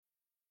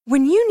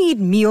When you need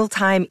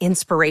mealtime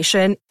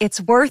inspiration,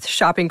 it's worth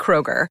shopping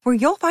Kroger, where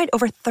you'll find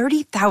over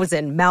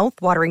 30,000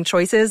 mouth-watering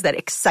choices that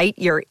excite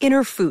your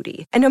inner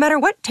foodie. And no matter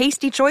what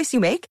tasty choice you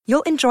make,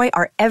 you'll enjoy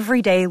our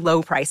everyday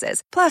low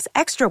prices, plus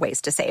extra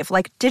ways to save,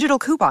 like digital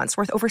coupons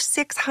worth over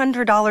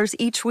 $600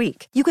 each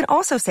week. You can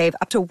also save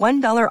up to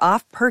 $1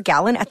 off per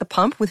gallon at the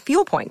pump with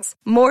fuel points.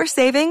 More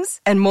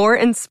savings and more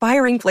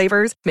inspiring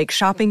flavors make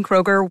shopping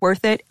Kroger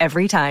worth it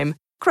every time.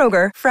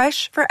 Kroger,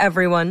 fresh for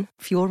everyone.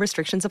 Fuel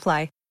restrictions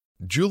apply.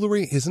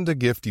 Jewelry isn't a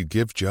gift you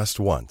give just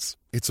once.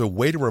 It's a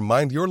way to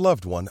remind your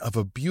loved one of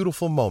a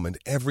beautiful moment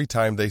every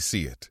time they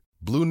see it.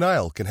 Blue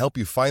Nile can help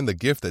you find the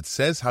gift that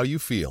says how you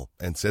feel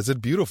and says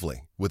it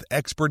beautifully, with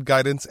expert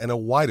guidance and a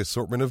wide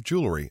assortment of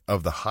jewelry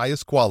of the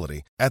highest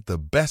quality at the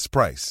best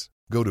price.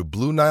 Go to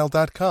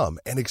BlueNile.com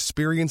and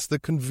experience the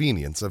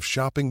convenience of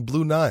shopping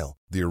Blue Nile,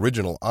 the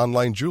original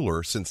online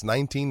jeweler since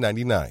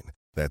 1999.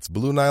 That's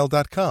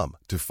BlueNile.com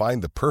to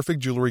find the perfect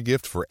jewelry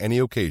gift for any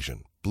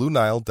occasion.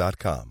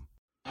 BlueNile.com.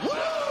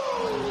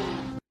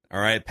 All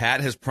right,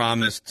 Pat has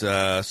promised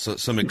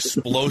some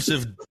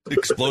explosive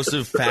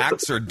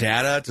facts or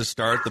data to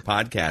start the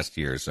podcast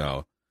here.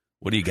 So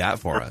what do you got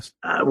for us?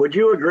 Would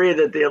you agree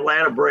that the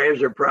Atlanta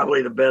Braves are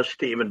probably the best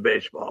team in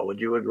baseball? Would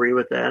you agree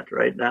with that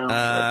right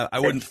now? I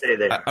wouldn't say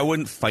that. I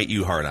wouldn't fight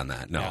you hard on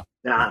that. No.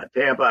 Nah,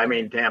 Tampa. I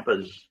mean,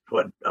 Tampa's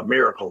a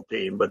miracle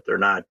team, but they're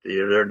not.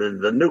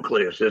 The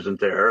nucleus isn't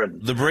there.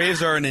 And the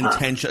Braves are an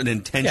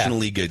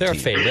intentionally good team. They're a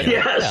favorite.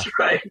 Yes,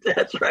 right.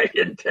 That's right.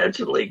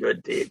 Intentionally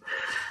good team.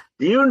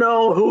 Do you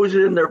know who's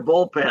in their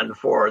bullpen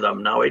for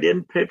them? Now, he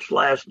didn't pitch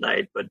last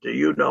night, but do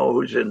you know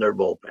who's in their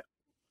bullpen?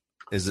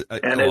 Is it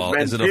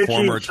a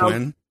former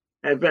Twin?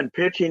 Has been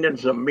pitching in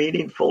some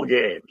meaningful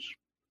games.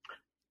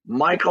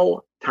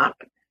 Michael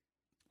Tonkin.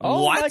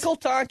 Oh, What? Michael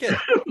Tonkin.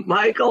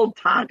 Michael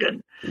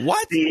Tonkin.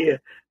 What? He's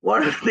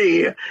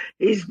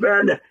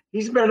been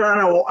on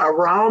a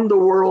around the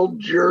world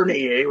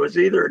journey. He was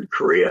either in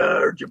Korea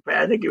or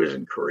Japan. I think he was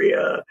in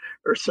Korea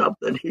or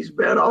something. He's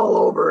been all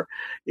over.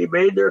 He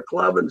made their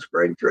club in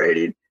spring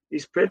training.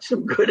 He's pitched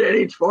some good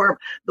innings for him.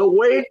 The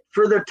wait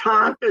for the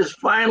Tonk is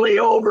finally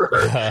over.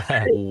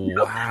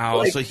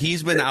 Wow. So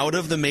he's been out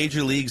of the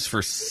major leagues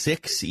for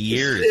 6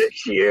 years.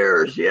 6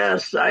 years,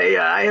 yes.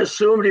 I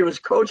assumed he was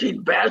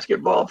coaching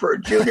basketball for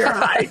a junior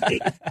high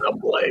team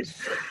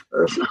someplace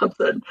or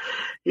something.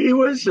 He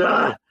was,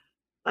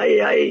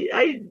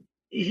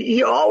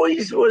 he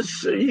always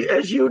was,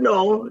 as you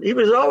know, he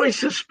was always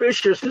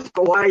suspicious as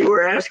to why you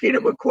were asking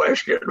him a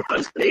question,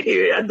 wasn't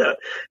he?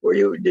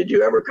 Did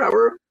you ever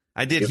cover him?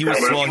 I did.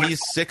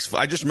 He's 6 foot.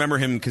 I just remember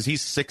him because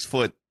he's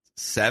 6'7",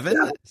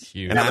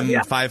 and I'm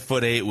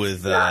 5'8"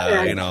 with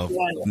high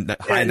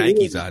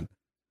Nikes on.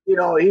 You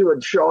know, he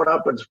would show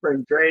up in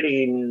spring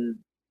training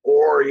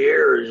 4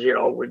 years. You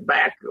know,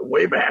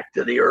 way back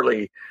to the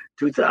early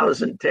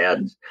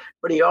 2010s.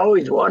 But he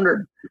always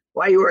wondered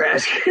why you were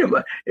asking him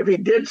if he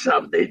did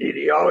something.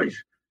 He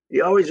always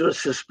was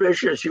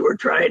suspicious you were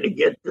trying to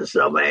get to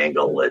some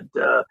angle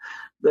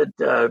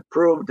that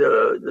proved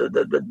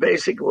the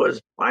basic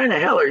was, why in the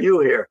hell are you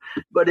here?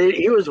 But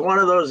he was one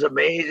of those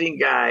amazing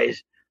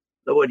guys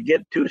that would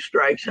get 2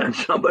 strikes on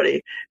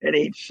somebody, and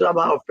he'd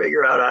somehow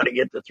figure out how to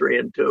get to 3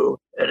 and 2,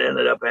 and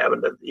ended up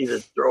having to either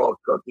throw a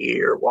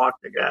cookie or walk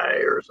the guy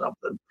or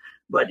something.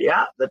 But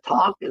yeah, the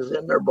Tonk is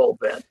in their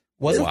bullpen.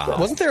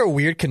 Wasn't there a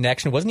weird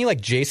connection? Wasn't he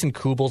like Jason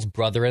Kubal's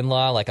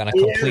brother-in-law, like on a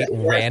complete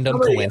random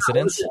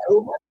coincidence?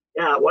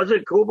 Yeah, was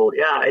it Kubel?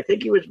 Yeah, I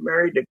think he was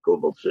married to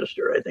Kubel's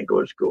sister. I think it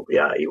was Kubel.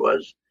 Yeah, he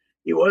was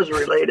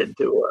related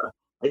to.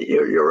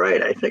 You're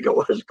right. I think it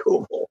was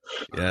Kubel.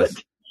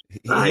 Yes,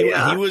 but,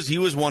 he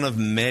was one of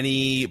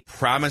many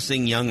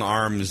promising young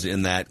arms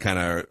in that kind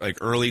of like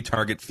early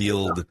target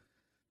field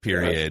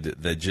period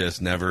that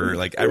just never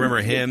like. I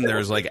remember him. There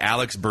was like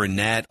Alex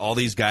Burnett, all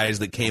these guys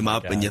that came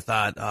up, and you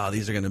thought, oh,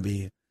 these are going to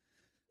be.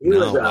 He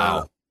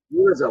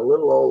was a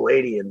little old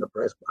lady in the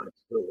press box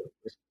too.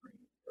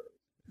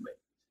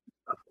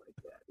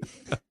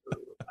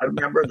 I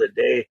remember the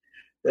day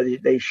that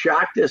they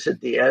shocked us at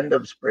the end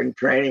of spring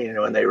training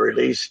when they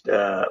released,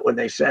 when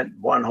they sent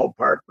Juan Hope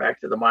Park back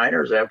to the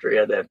minors after he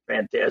had that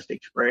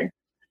fantastic spring.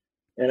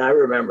 And I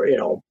remember,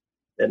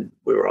 and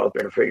we were all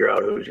trying to figure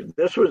out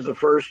this was the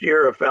first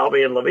year of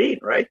Falvey and Levine,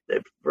 right?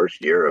 The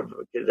first year of,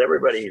 because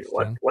everybody,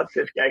 what's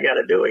this guy got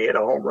to do? He hit a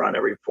home run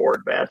every 4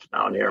 at-bats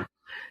down here.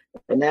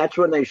 And that's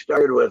when they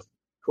started with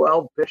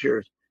 12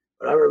 pitchers.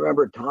 But I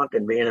remember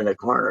Tonkin being in the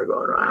corner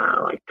going,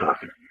 I like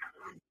talking.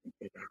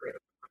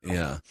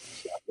 Yeah.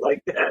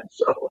 Like that.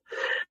 So,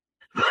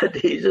 but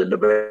he's in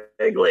the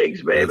big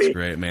leagues, baby. That's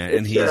great, man.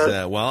 And he's, if we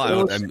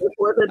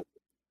were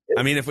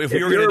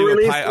going to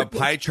do a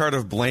pie chart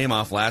of blame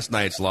off last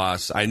night's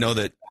loss, I know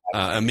that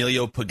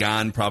Emilio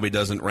Pagan probably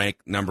doesn't rank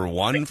number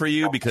 1 for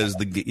you because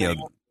the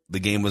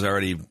game was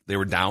already, they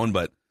were down,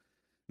 but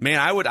man,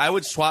 I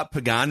would swap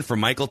Pagan for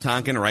Michael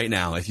Tonkin right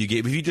now. If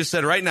you just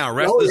said right now,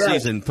 rest of the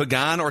season,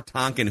 Pagan or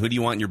Tonkin, who do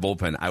you want in your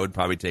bullpen? I would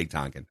probably take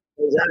Tonkin.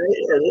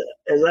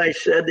 As I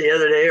said the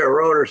other day or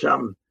wrote or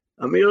something,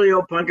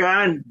 Emilio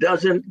Pagan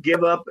doesn't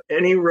give up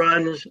any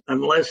runs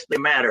unless they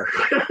matter.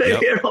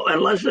 Yep.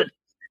 Unless it,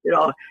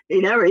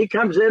 he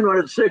comes in when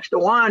it's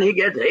 6-1. He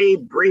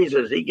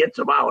breezes. He gets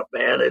them out,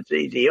 man. It's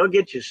easy. He'll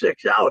get you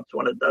 6 outs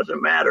when it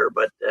doesn't matter.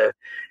 But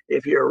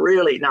if you're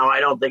really, now I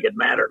don't think it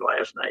mattered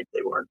last night.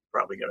 They weren't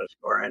probably going to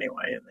score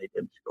anyway, and they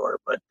didn't score.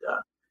 But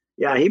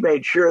yeah, he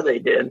made sure they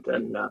didn't.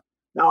 And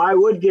now I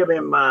would give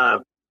him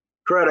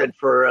credit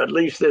for at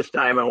least this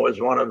time it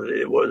was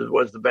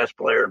was the best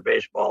player in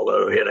baseball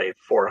to hit a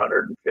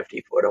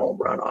 450-foot home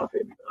run off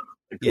him.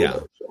 Yeah.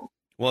 So.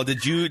 Well,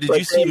 did you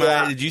see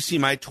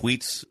my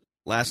tweets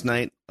last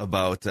night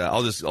about?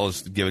 I'll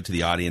just give it to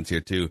the audience here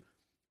too.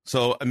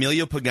 So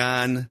Emilio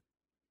Pagan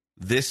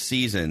this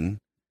season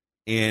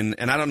and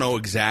I don't know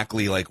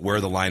exactly like where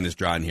the line is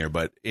drawn here,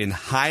 but in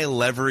high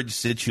leverage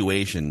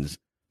situations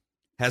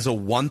has a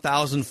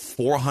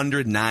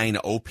 1,409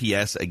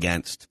 OPS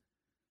against.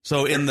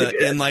 So in the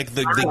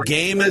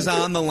game is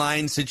on the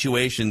line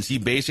situations, he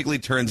basically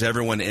turns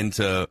everyone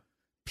into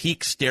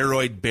peak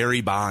steroid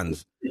Barry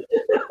Bonds.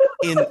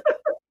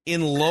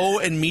 In low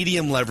and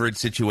medium leverage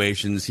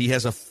situations, he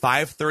has a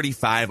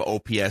 535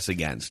 OPS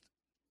against.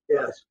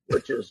 Yes,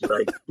 which is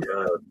like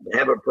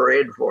have a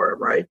parade for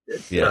him, right?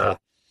 It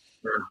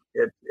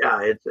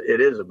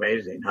is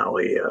amazing how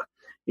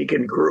he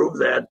can groove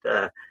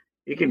that.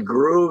 He can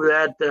groove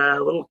that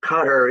little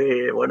cutter.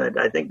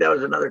 I think that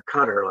was another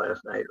cutter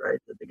last night, right?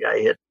 That the guy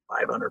hit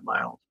 500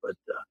 miles. But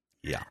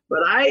But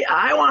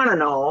I want to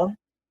know,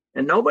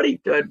 and nobody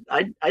did.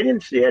 I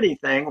didn't see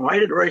anything. Why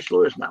did Reusse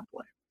Lewis not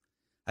play?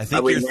 I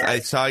think I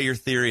saw your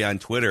theory on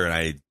Twitter,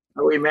 and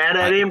are we mad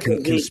at him?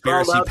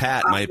 Conspiracy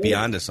Pat might be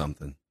onto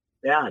something.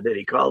 Yeah, did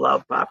he call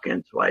out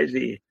Popkins? Why is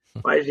he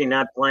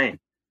not playing?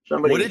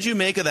 What did you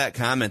make of that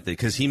comment?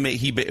 Because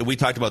we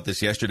talked about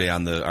this yesterday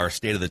on our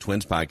State of the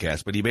Twins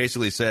podcast, but he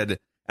basically said,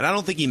 and I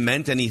don't think he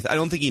meant anything. I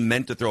don't think he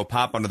meant to throw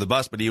Pop under the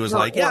bus, but he was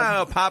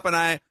Pop and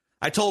I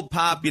told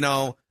Pop,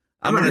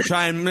 I'm going to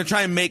try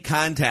and make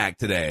contact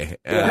today.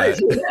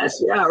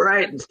 Yes, yeah,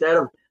 right. Instead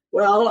of,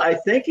 I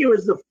think he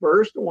was the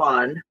first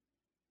one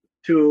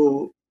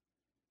to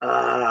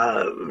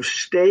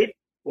state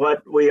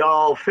what we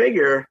all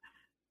figure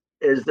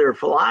is their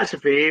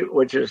philosophy,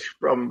 which is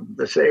from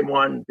the same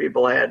one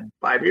people had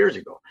 5 years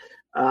ago.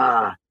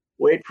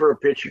 Wait for a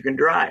pitch you can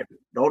drive.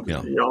 Don't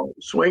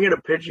swing at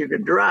a pitch you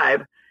can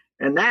drive.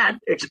 And that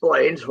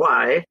explains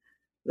why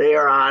they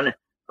are on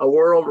a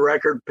world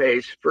record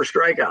pace for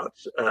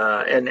strikeouts.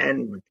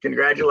 And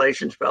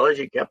congratulations, fellas.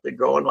 You kept it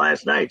going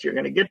last night. You're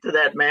going to get to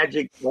that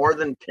magic more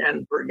than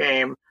 10 per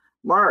game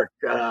mark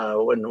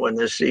when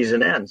this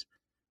season ends.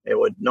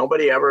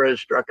 Nobody ever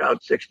has struck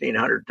out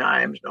 1,600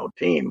 times, no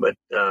team, but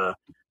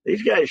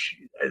these guys,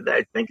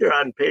 I think they're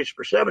on pace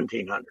for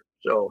 1,700.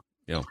 So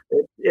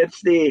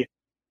it's the,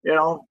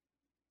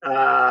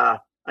 I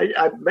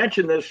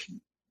mentioned this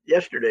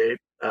yesterday,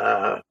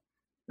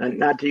 and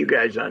not to you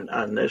guys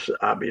on this,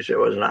 obviously I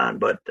wasn't on,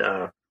 but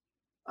the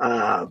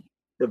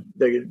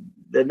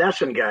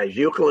Nesson guys,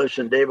 Euclid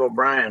and Dave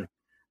O'Brien,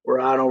 were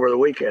on over the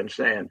weekend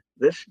saying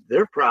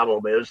their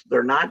problem is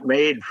they're not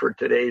made for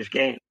today's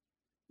game.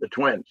 The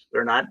Twins,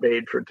 they're not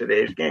made for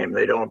today's game.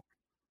 They don't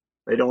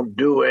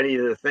do any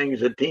of the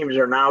things that teams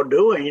are now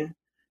doing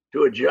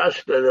to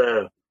adjust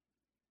to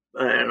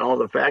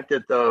the fact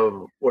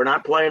that we're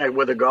not playing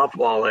with a golf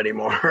ball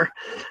anymore,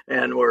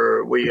 and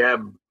we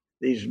have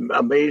these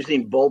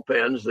amazing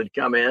bullpens that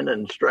come in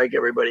and strike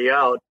everybody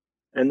out,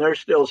 and they're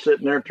still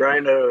sitting there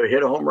trying to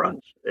hit home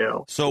runs.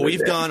 So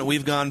we've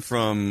gone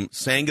from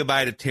saying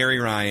goodbye to Terry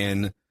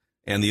Ryan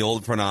and the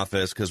old front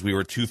office because we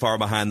were too far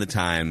behind the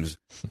times,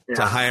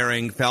 to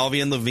hiring Falvey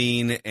and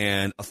Levine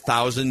and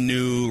 1,000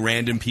 new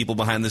random people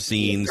behind the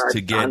scenes to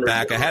get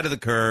back ahead of the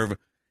curve,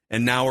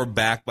 and now we're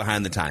back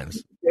behind the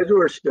times. Because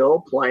we're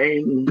still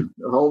playing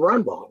home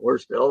run ball. We're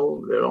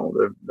still,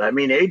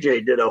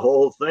 AJ did a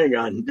whole thing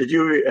on. Did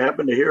you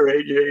happen to hear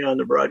AJ on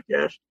the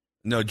broadcast?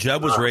 No,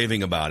 Jeb was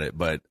raving about it,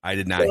 but I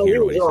did not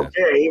hear what he said.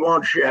 Okay, he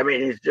won't.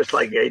 He's just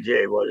like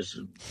AJ was.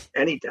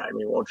 Anytime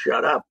he won't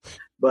shut up.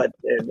 But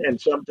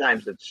and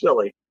sometimes it's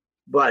silly,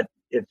 but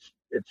it's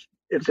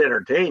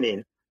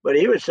entertaining. But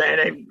he was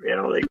saying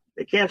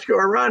they can't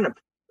score a run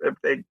if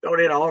they don't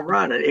hit a home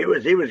run, and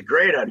he was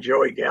great on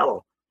Joey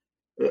Gallo,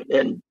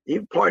 and he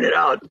pointed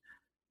out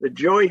that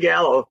Joey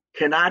Gallo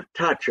cannot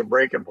touch a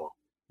breaking ball,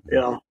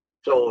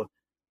 So,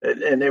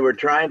 and they were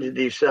trying to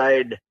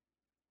decide.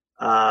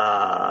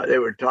 They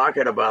were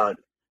talking about.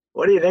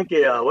 What do you think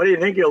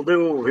he'll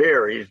do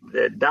here? He's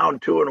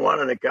down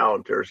 2-1 in the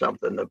count or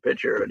something, the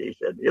pitcher. And he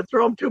said, you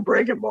throw him 2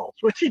 breaking balls,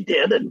 which he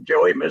did. And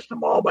Joey missed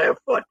them all by a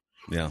foot.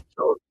 Yeah.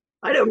 So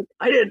I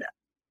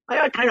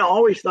kind of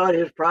always thought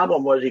his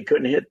problem was he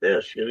couldn't hit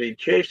this because he'd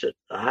chase it,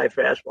 a high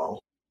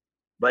fastball.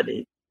 But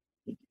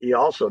he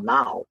also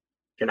now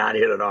cannot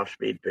hit an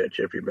off-speed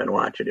pitch if you've been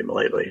watching him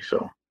lately.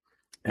 So.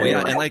 Anyway.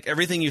 Well, yeah, and like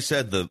everything you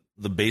said, the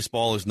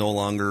baseball is no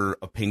longer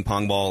a ping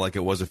pong ball like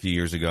it was a few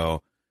years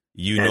ago.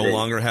 You no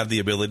longer have the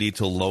ability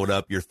to load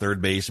up your third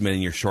baseman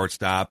and your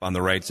shortstop on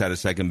the right side of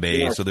second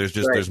base. So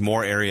there's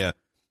more area.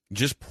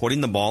 just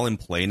putting the ball in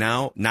play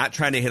now, not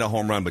trying to hit a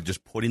home run, but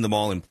just putting the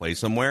ball in play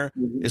somewhere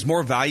is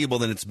more valuable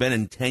than it's been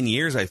in 10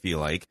 years, I feel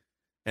like.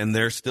 And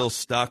they're still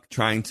stuck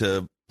trying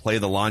to play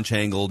the launch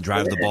angle,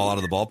 drive the ball out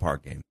of the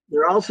ballpark game.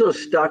 They're also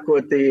stuck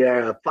with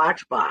the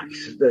Fox box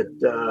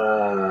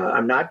that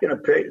I'm not going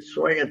to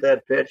swing at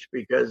that pitch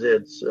because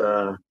it's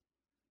a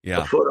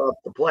foot off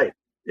the plate,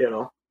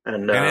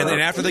 And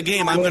after the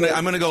game, I'm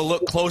gonna go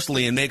look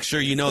closely and make sure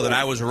you know that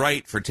I was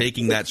right for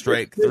taking that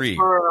strike three.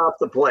 Far off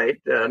the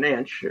plate, an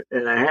inch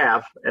and a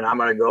half, and I'm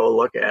gonna go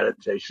look at it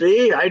and say,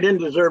 "See, I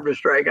didn't deserve to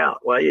strike out."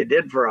 Well, you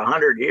did for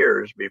 100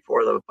 years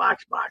before the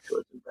Fox box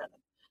was invented.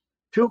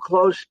 Too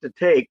close to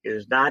take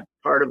is not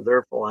part of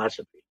their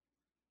philosophy.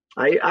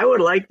 I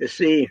would like to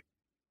see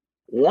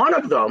one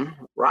of them,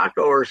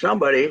 Rocco or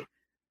somebody,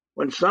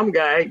 when some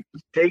guy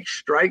takes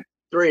strike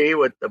three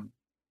with the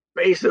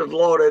bases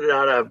loaded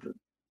on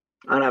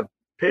a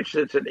pitch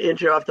that's an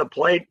inch off the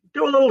plate,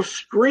 do a little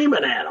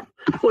screaming at him.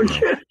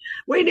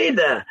 We need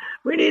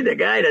the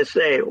guy to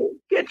say,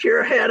 "Get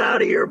your head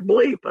out of your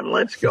bleep and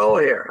let's go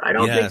here." I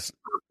don't think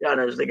Gun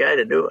is the guy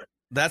to do it.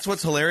 That's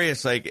what's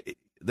hilarious. Like,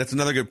 that's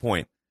another good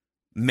point.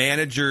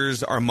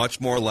 Managers are much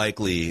more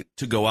likely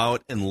to go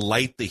out and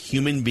light the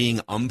human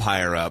being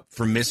umpire up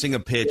for missing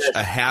a pitch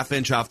a half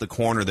inch off the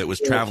corner that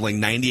was traveling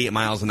 98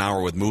 miles an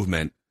hour with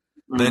movement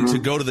than to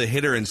go to the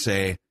hitter and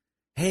say,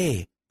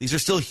 "Hey, these are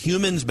still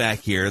humans back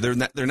here. They're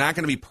not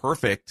going to be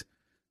perfect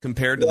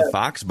compared to the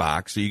Fox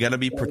box, so you got to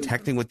be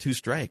protecting with two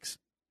strikes."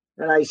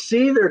 And I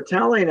see they're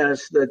telling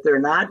us that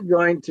they're not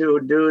going to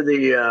do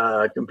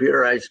the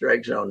computerized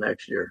strike zone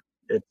next year.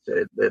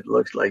 It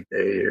looks like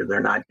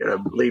they're not going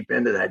to leap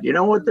into that. You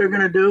know what they're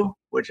going to do,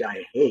 which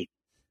I hate,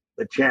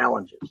 the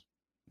challenges.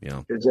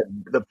 Yeah, because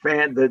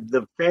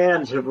the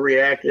fans have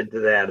reacted to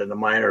that in the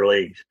minor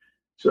leagues,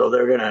 so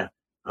they're gonna.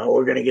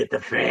 We're going to get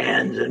the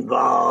fans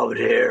involved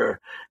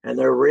here, and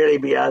they're really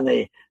be on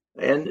the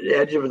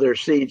edge of their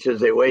seats as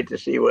they wait to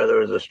see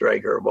whether it's a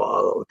strike or a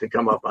ball to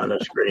come up on the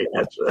screen.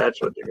 That's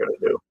what they're going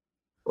to do.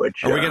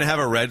 Are we going to have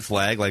a red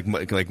flag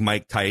like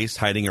Mike Tice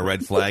hiding a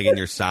red flag in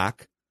your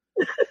sock?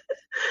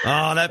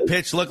 Oh, that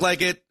pitch looked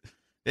like it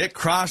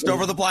crossed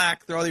over the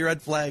black. Throw the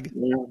red flag.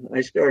 Yeah,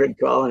 I started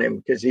calling him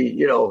because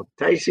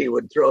Ticey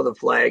would throw the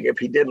flag if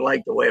he didn't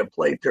like the way a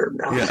play turned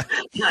out,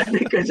 not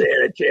because they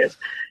had a chance.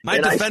 My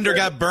defender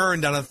got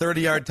burned on a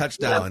 30-yard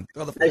touchdown.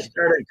 I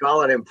started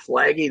calling him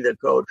Flaggy the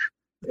coach,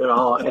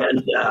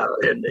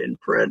 and in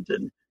print,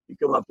 and he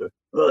come up to,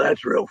 "Oh,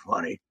 that's real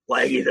funny,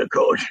 Flaggy the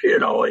coach."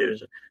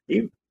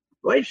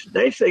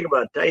 Nice thing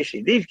about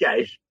Ticey, these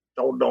guys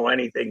don't know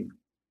anything.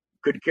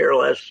 Could care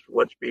less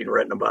what's being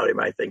written about him.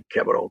 I think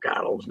Kevin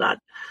O'Connell's not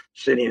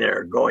sitting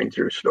there going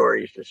through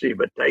stories to see,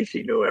 but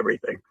Ticey knew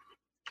everything.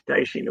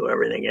 Ticey knew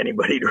everything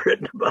anybody'd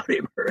written about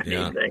him or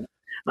anything.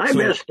 I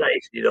miss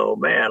Ticey though.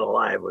 Man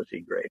alive, was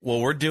he great.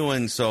 Well, we're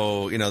doing this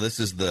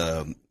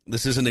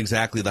isn't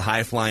exactly the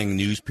high flying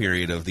news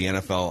period of the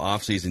NFL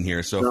offseason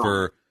here. So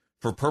for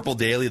Purple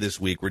Daily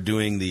this week, we're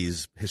doing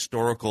these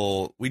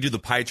we do the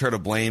pie chart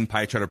of blame,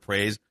 pie chart of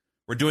praise.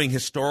 We're doing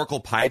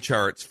historical pie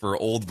charts for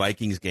old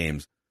Vikings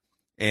games.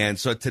 And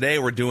so today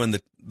we're doing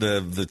the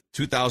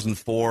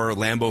 2004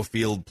 Lambeau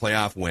Field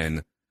playoff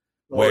win,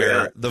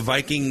 where the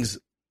Vikings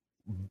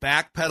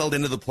backpedaled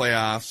into the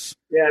playoffs.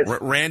 Yes.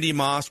 Randy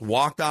Moss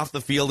walked off the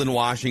field in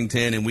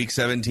Washington in Week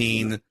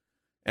 17,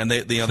 and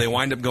they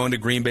wind up going to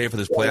Green Bay for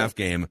this playoff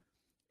game.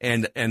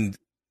 And the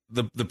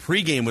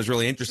pregame was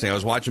really interesting. I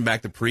was watching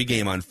back the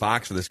pregame on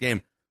Fox for this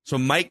game. So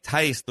Mike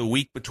Tice, the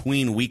week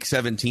between Week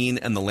 17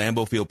 and the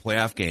Lambeau Field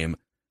playoff game,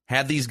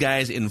 had these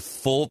guys in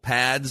full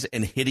pads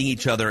and hitting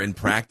each other in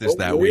practice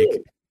that week.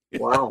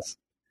 Wow.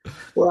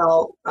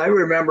 Well, I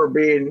remember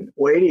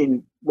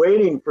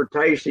waiting for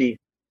Ticey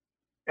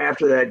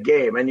after that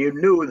game, and you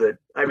knew that.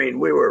 I mean,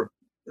 we were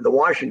the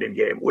Washington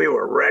game. We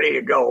were ready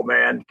to go,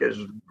 man, because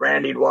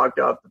Randy walked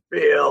off the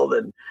field,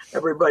 and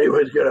everybody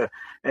was gonna.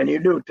 And you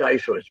knew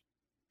Tice was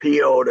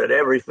PO'd at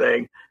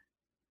everything.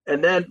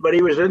 But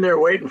he was in there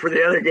waiting for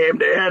the other game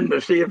to end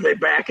to see if they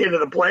back into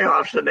the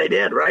playoffs, and they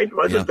did, right?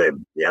 Wasn't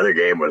the other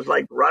game was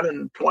like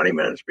running 20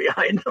 minutes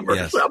behind them or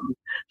something.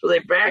 So they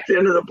backed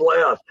into the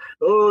playoffs.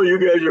 Oh, you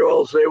guys are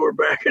all saying we're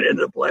backing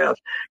into the playoffs.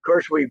 Of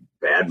course, we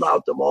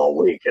badmouthed them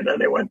all week, and then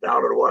they went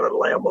down and won at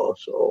Lambeau.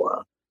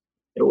 So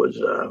it was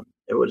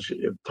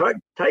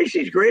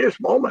Ticey's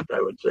greatest moment, I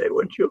would say,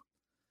 wouldn't you?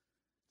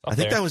 I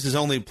think that was his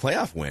only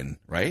playoff win,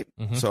 right?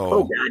 Mm-hmm. So,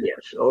 oh God, yes.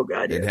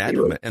 It had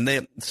to, and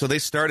they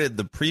started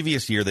the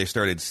previous year. They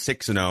started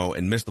 6-0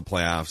 and missed the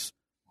playoffs,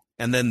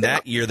 and then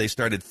that year they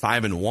started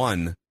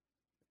 5-1,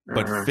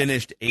 but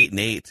finished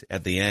 8-8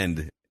 at the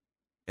end,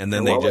 and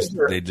then they just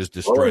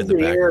destroyed the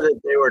back. Year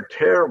that they were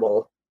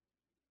terrible,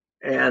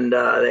 and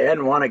they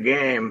hadn't won a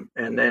game,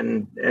 and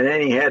then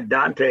he had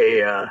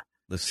Dante.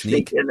 The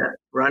sneak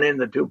run in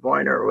the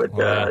 2-pointer with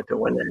to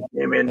win the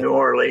game in New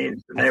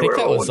Orleans. And I think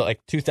that was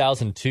like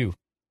 2002.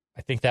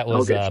 I think that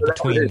was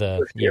between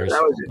the years.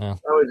 That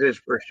was his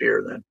first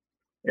year then.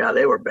 Yeah,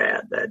 they were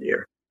bad that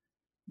year.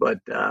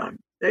 But he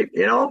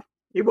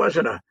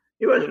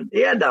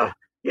had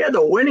He had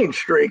the winning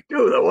streak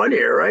too. The one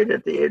year, right?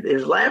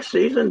 His last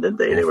season, didn't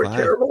they? They were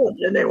terrible, and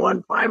then they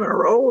won 5 in a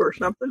row or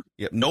something.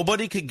 Yep.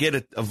 Nobody could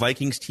get a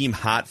Vikings team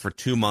hot for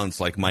 2 months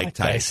like Mike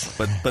Tice,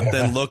 but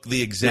then look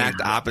the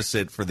exact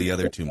opposite for the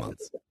other 2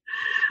 months.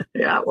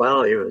 Yeah,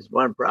 well,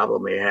 one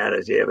problem he had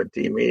is he have a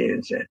team meeting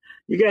and said,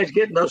 "You guys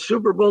getting those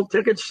Super Bowl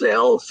tickets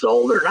sold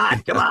or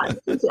not? Come on."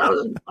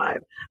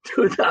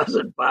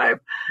 2005.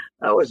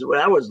 That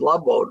was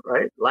Love Boat,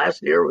 right?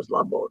 Last year was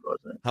Love Boat,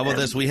 wasn't it? How about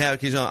this? We have,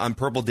 because on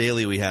Purple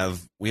Daily, we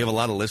have a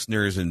lot of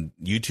listeners and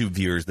YouTube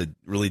viewers that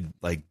really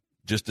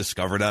just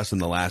discovered us in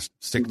the last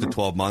 6 to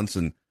 12 months,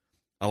 and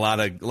a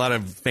lot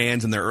of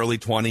fans in their early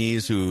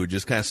 20s who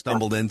just kind of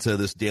stumbled into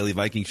this Daily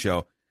Viking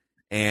show.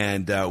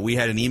 And we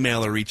had an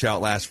emailer reach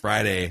out last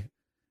Friday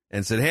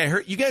and said, "Hey, I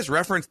heard you guys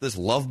reference this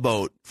Love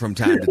Boat from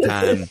time to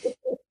time.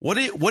 What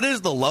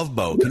is the Love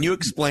Boat? Can you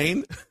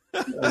explain?"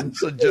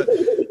 So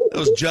that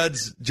was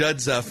Judd's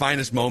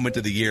finest moment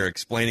of the year,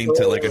 explaining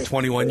to like a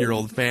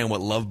 21-year-old fan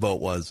what Love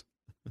Boat was.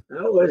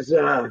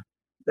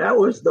 That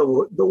was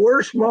the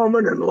worst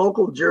moment in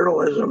local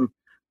journalism,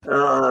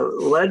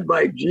 led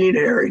by Gene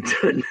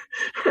Harrington.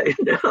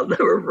 I'll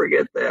never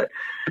forget that.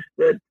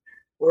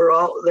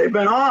 They've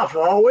been off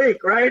all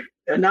week, right?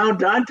 And now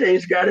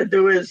Dante's got to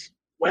do his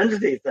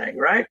Wednesday thing,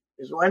 right?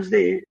 His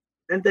Wednesday,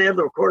 didn't they have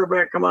the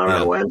quarterback come out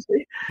on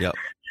Wednesday? Yep.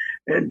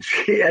 And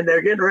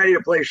they're getting ready to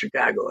play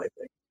Chicago, I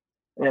think.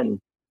 And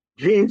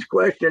Gene's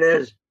question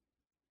is,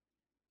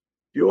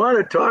 do you want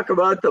to talk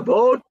about the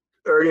boat,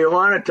 or do you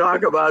want to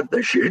talk about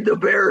the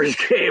Bears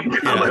game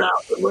coming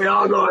out? And we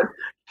all going,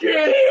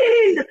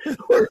 Gene!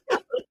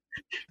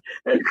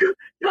 And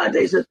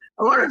Dante says,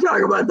 "I want to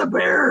talk about the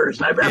Bears."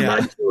 I'm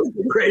not sure what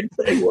the great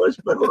thing was,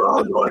 but we're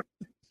all going,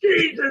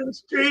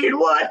 "Jesus, Gene,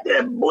 what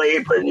the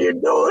bleep are you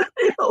doing?"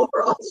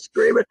 We're all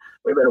screaming.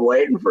 We've been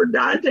waiting for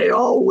Dante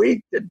all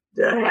week to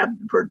have,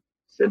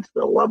 since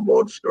the Love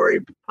Boat story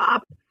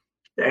popped,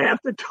 to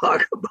have to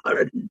talk about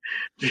it.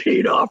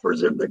 Gene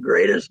offers him the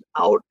greatest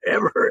out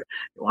ever.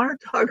 You want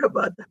to talk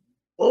about the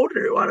boat,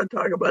 or you want to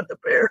talk about the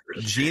Bears?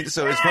 Gene,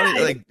 so it's funny,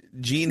 like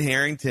Gene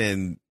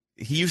Harrington.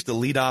 He used to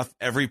lead off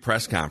every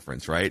press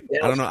conference, right?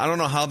 Yes. I don't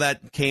know how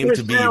that came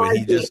to be, but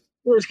it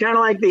was kind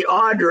of like the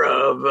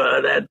Audra of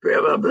that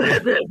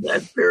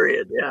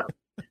period. Yeah,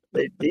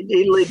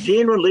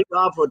 Gene would lead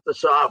off with the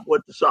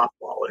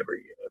softball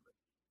every year.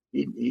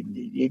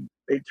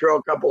 He'd throw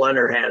a couple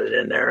underhands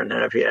in there, and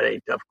then if he had any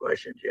tough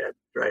questions, you had to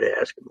try to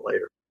ask him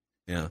later.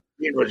 Yeah,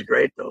 Gene was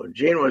great though.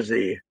 Gene was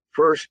the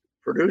first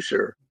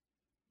producer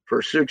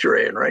for Suture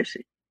and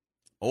Reusse.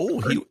 Oh,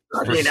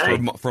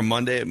 from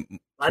Monday.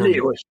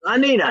 It was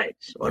Sunday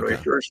nights when we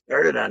first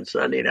started on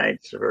Sunday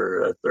nights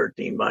for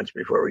 13 months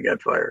before we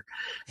got fired.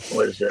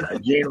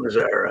 Gene was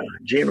our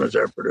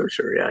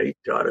producer. Yeah, he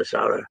taught us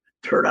how to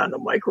turn on the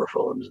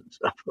microphones and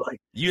stuff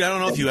like. I don't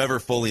know if you ever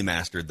fully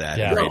mastered that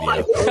in radio.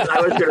 I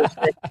was going to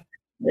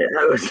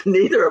say,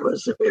 neither of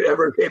us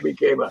ever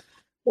became a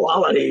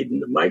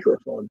quality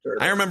microphone turner.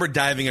 I remember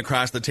diving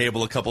across the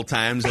table a couple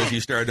times as you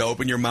started to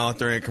open your mouth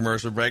during a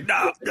commercial break.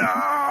 No.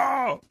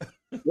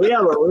 We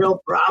have a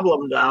real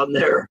problem down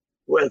there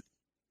with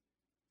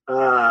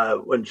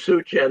when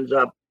Such ends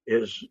up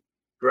his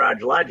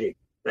Garage Logic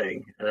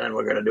thing, and then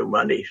we're going to do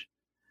Monday's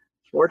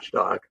Sports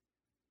Talk.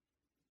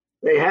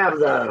 They have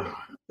the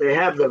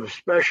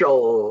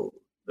special,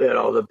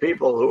 the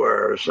people who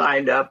are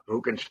signed up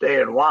who can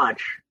stay and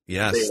watch.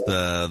 Yes,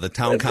 the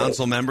town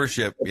council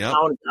membership. Yep,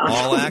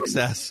 all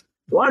access.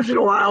 Once in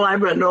a while,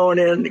 I've been known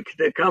to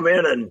come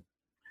in and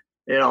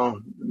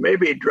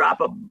maybe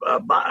drop a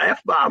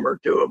F-bomb or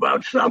two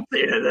about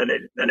something, and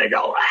then they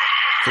go,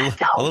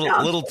 a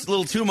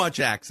little too much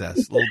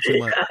access. A little too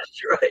much.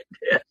 That's right.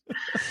 Yeah.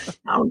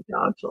 Town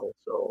council.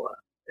 So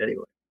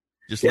anyway,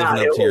 just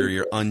living up to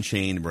your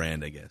Unchained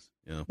brand, I guess.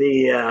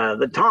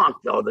 The Tonk,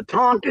 though, the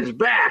Tonk is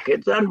back.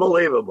 It's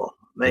unbelievable.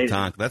 Amazing. The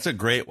Tonk. That's a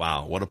great.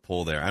 Wow, what a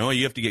pull there. I know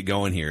you have to get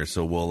going here,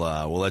 so we'll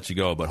let you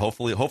go. But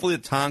hopefully the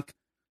Tonk.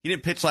 He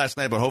didn't pitch last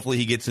night, but hopefully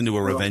he gets into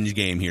a revenge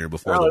game here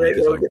before the week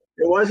is over. It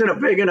wasn't a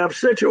big enough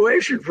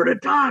situation for the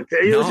Tonk.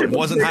 It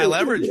wasn't high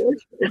leverage.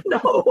 No,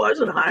 it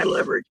wasn't high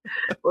leverage.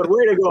 But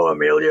way to go,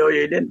 Emilio.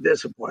 You didn't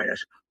disappoint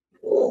us.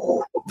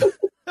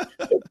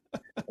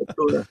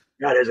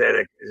 God, is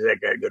that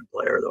guy a good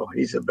player, though?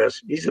 He's the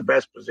best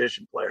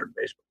position player in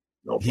baseball.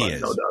 No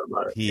doubt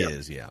about it. He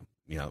is, yeah.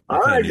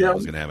 All right, that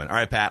was going to happen. All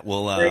right, Pat,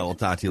 we'll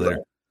talk to you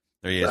later.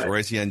 There he is,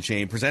 Reusse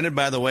Unchained, presented,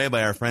 by the way,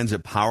 by our friends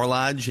at Power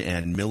Lodge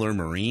and Miller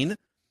Marine.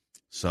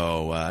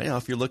 So,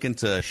 if you're looking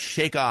to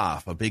shake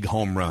off a big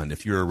home run,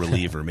 if you're a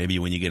reliever, maybe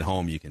when you get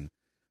home, you can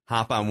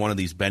hop on one of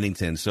these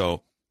Benningtons.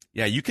 So,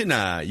 yeah, you can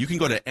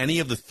go to any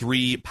of the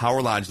 3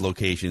 Power Lodge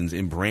locations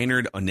in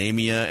Brainerd,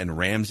 Onamia, and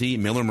Ramsey.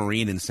 Miller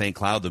Marine in St.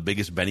 Cloud, the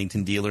biggest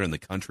Bennington dealer in the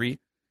country.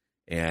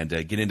 And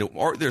get into,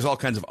 or there's all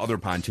kinds of other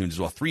pontoons as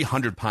well.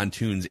 300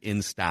 pontoons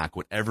in stock,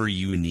 whatever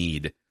you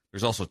need.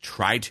 There's also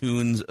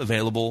Tri-Tunes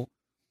available.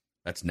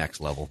 That's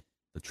next level,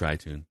 the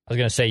Tri-Tune. I was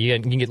going to say, you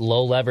can get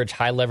low leverage,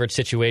 high leverage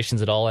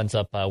situations. It all ends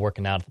up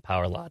working out at the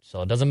Power Lodge.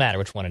 So it doesn't matter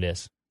which one it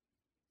is.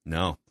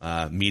 No.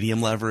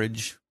 Medium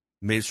leverage,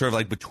 sort of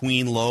like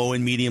between low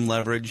and medium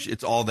leverage.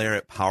 It's all there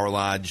at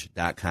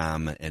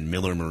powerlodge.com and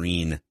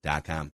millermarine.com.